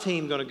our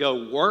team going to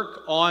go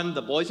work on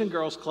the Boys and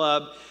Girls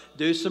Club,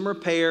 do some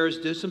repairs,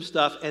 do some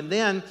stuff, and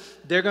then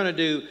they're going to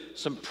do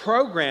some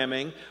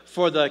programming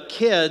for the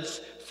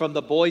kids from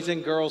the Boys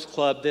and Girls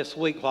Club this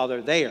week while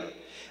they're there.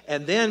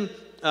 And then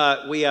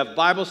we have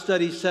Bible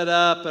studies set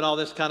up and all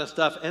this kind of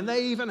stuff, and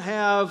they even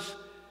have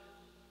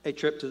a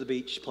trip to the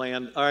beach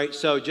planned. All right,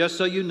 so just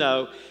so you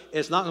know,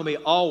 it's not going to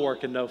be all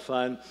work and no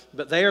fun,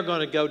 but they are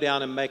going to go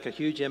down and make a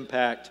huge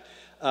impact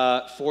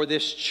for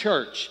this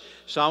church.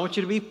 So I want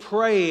you to be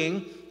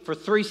praying for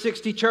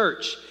 360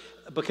 Church,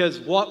 because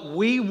what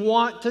we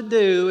want to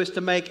do is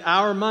to make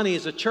our money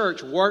as a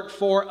church work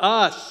for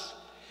us.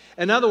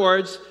 In other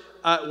words,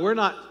 we're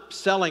not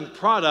selling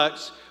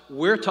products.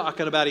 We're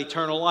talking about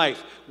eternal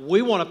life.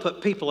 We want to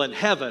put people in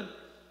heaven,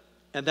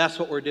 and that's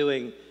what we're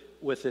doing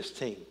with this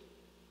team.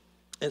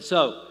 And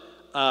so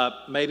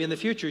maybe in the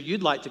future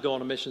you'd like to go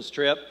on a missions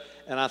trip,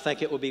 and I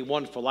think it would be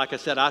wonderful. Like I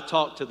said, I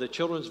talked to the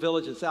Children's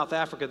Village in South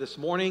Africa this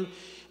morning,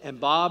 and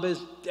Bob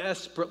is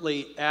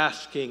desperately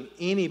asking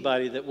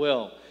anybody that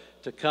will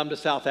to come to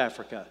South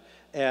Africa.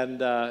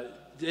 And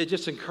it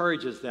just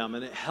encourages them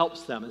and it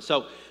helps them. And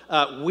so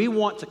we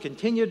want to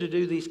continue to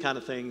do these kind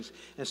of things.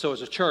 And so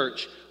as a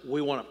church,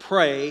 we want to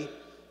pray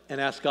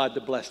and ask God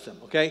to bless them,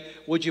 okay?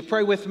 Would you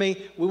pray with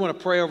me? We want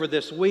to pray over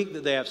this week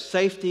that they have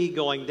safety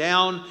going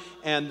down,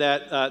 and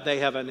that they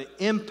have an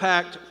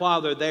impact while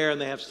they're there, and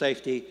they have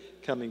safety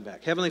coming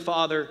back. Heavenly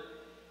Father,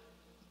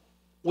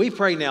 we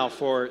pray now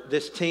for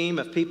this team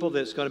of people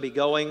that's going to be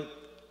going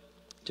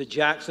to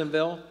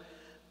Jacksonville.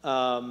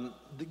 God,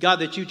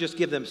 that you just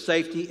give them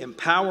safety,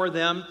 empower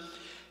them,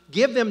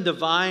 give them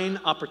divine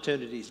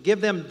opportunities,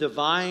 give them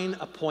divine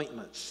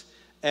appointments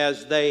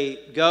as they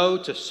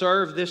go to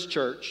serve this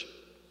church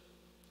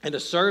and to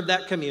serve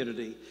that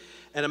community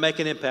and to make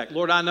an impact.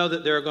 Lord, I know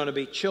that there are going to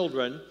be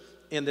children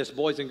in this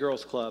Boys and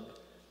Girls Club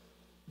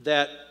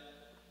that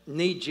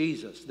need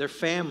Jesus. Their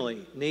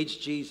family needs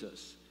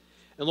Jesus.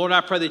 And Lord, I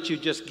pray that you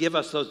just give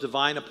us those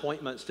divine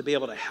appointments to be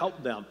able to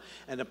help them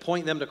and to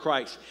point them to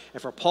Christ.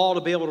 And for Paul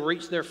to be able to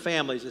reach their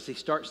families as he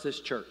starts this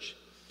church.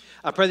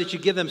 I pray that you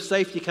give them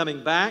safety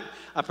coming back.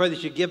 I pray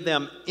that you give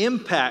them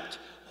impact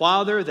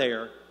while they're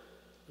there.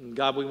 And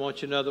God, we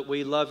want you to know that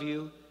we love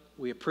you,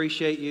 we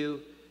appreciate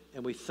you,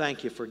 and we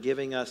thank you for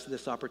giving us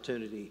this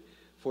opportunity.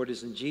 For it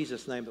is in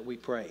Jesus' name that we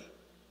pray.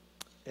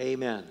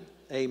 Amen.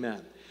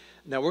 Amen.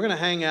 Now we're going to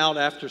hang out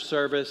after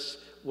service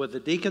with the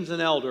deacons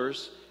and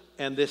elders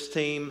and this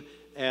team,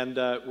 and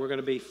we're going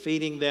to be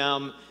feeding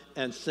them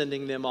and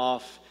sending them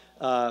off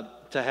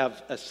to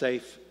have a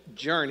safe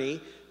journey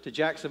to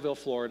Jacksonville,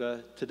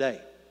 Florida today.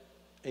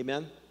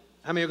 Amen?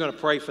 How many are going to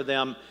pray for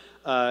them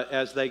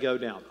as they go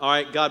down? All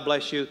right, God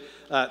bless you.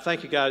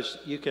 Thank you, guys.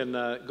 You can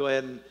go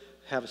ahead and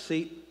have a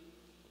seat.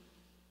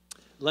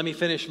 Let me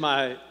finish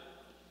my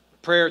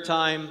prayer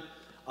time.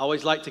 I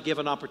always like to give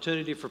an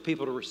opportunity for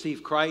people to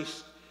receive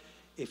Christ.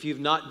 If you've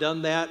not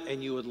done that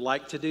and you would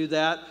like to do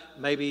that,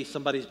 maybe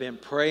somebody's been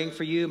praying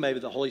for you, maybe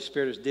the Holy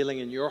Spirit is dealing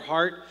in your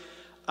heart,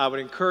 I would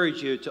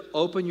encourage you to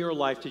open your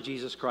life to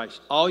Jesus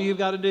Christ. All you've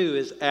got to do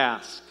is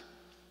ask.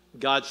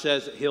 God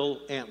says that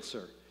he'll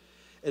answer.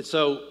 And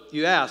so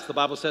you ask. The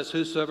Bible says,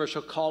 whosoever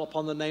shall call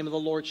upon the name of the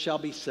Lord shall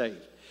be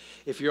saved.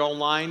 If you're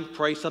online,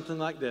 pray something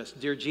like this.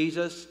 Dear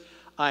Jesus,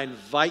 I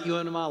invite you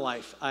into my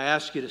life. I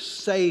ask you to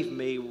save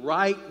me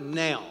right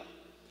now.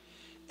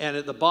 And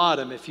at the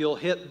bottom, if you'll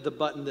hit the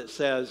button that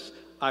says,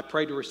 I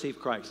pray to receive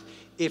Christ.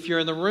 If you're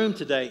in the room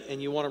today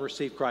and you want to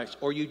receive Christ,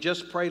 or you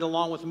just prayed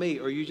along with me,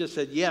 or you just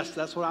said, yes,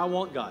 that's what I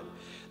want, God,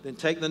 then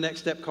take the next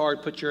step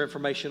card, put your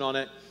information on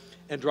it,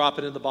 and drop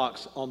it in the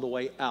box on the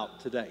way out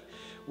today.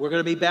 We're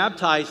going to be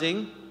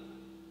baptizing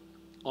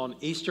on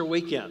Easter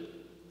weekend.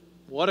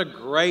 What a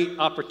great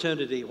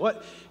opportunity.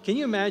 Can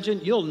you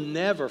imagine? You'll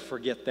never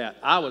forget that.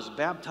 I was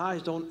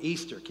baptized on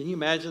Easter. Can you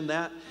imagine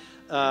that?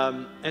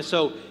 And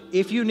so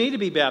if you need to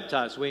be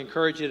baptized, we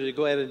encourage you to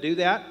go ahead and do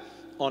that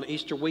on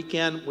Easter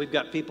weekend. We've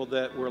got people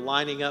that we're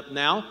lining up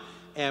now,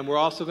 and we're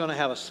also going to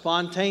have a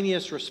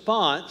spontaneous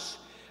response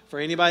for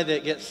anybody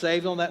that gets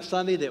saved on that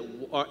Sunday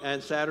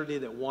and Saturday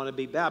that want to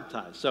be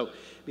baptized. So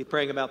be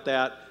praying about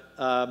that.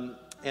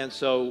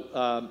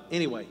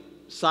 Anyway,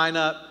 sign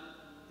up.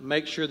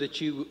 Make sure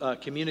that you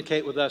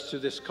communicate with us through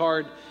this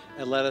card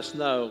and let us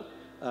know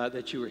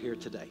that you were here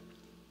today.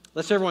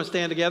 Let's everyone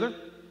stand together.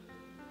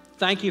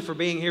 Thank you for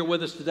being here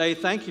with us today.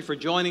 Thank you for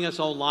joining us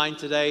online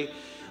today.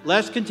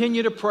 Let's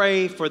continue to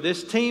pray for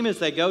this team as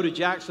they go to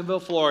Jacksonville,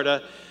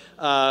 Florida.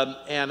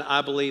 And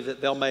I believe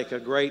that they'll make a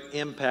great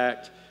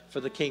impact for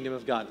the kingdom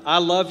of God. I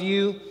love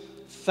you.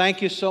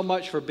 Thank you so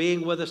much for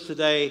being with us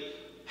today.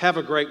 Have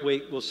a great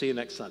week. We'll see you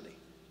next Sunday.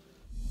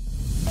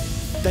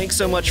 Thanks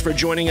so much for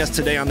joining us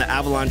today on the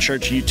Avalon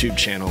Church YouTube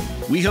channel.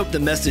 We hope the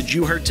message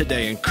you heard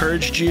today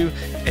encouraged you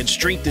and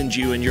strengthened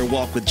you in your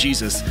walk with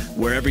Jesus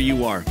wherever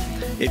you are.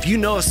 If you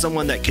know of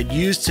someone that could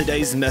use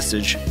today's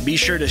message, be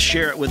sure to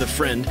share it with a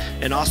friend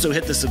and also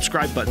hit the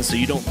subscribe button so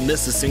you don't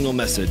miss a single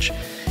message.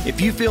 If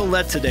you feel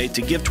led today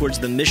to give towards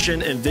the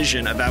mission and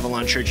vision of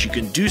Avalon Church, you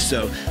can do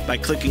so by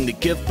clicking the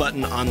Give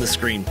button on the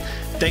screen.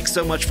 Thanks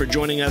so much for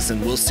joining us, and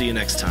we'll see you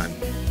next time.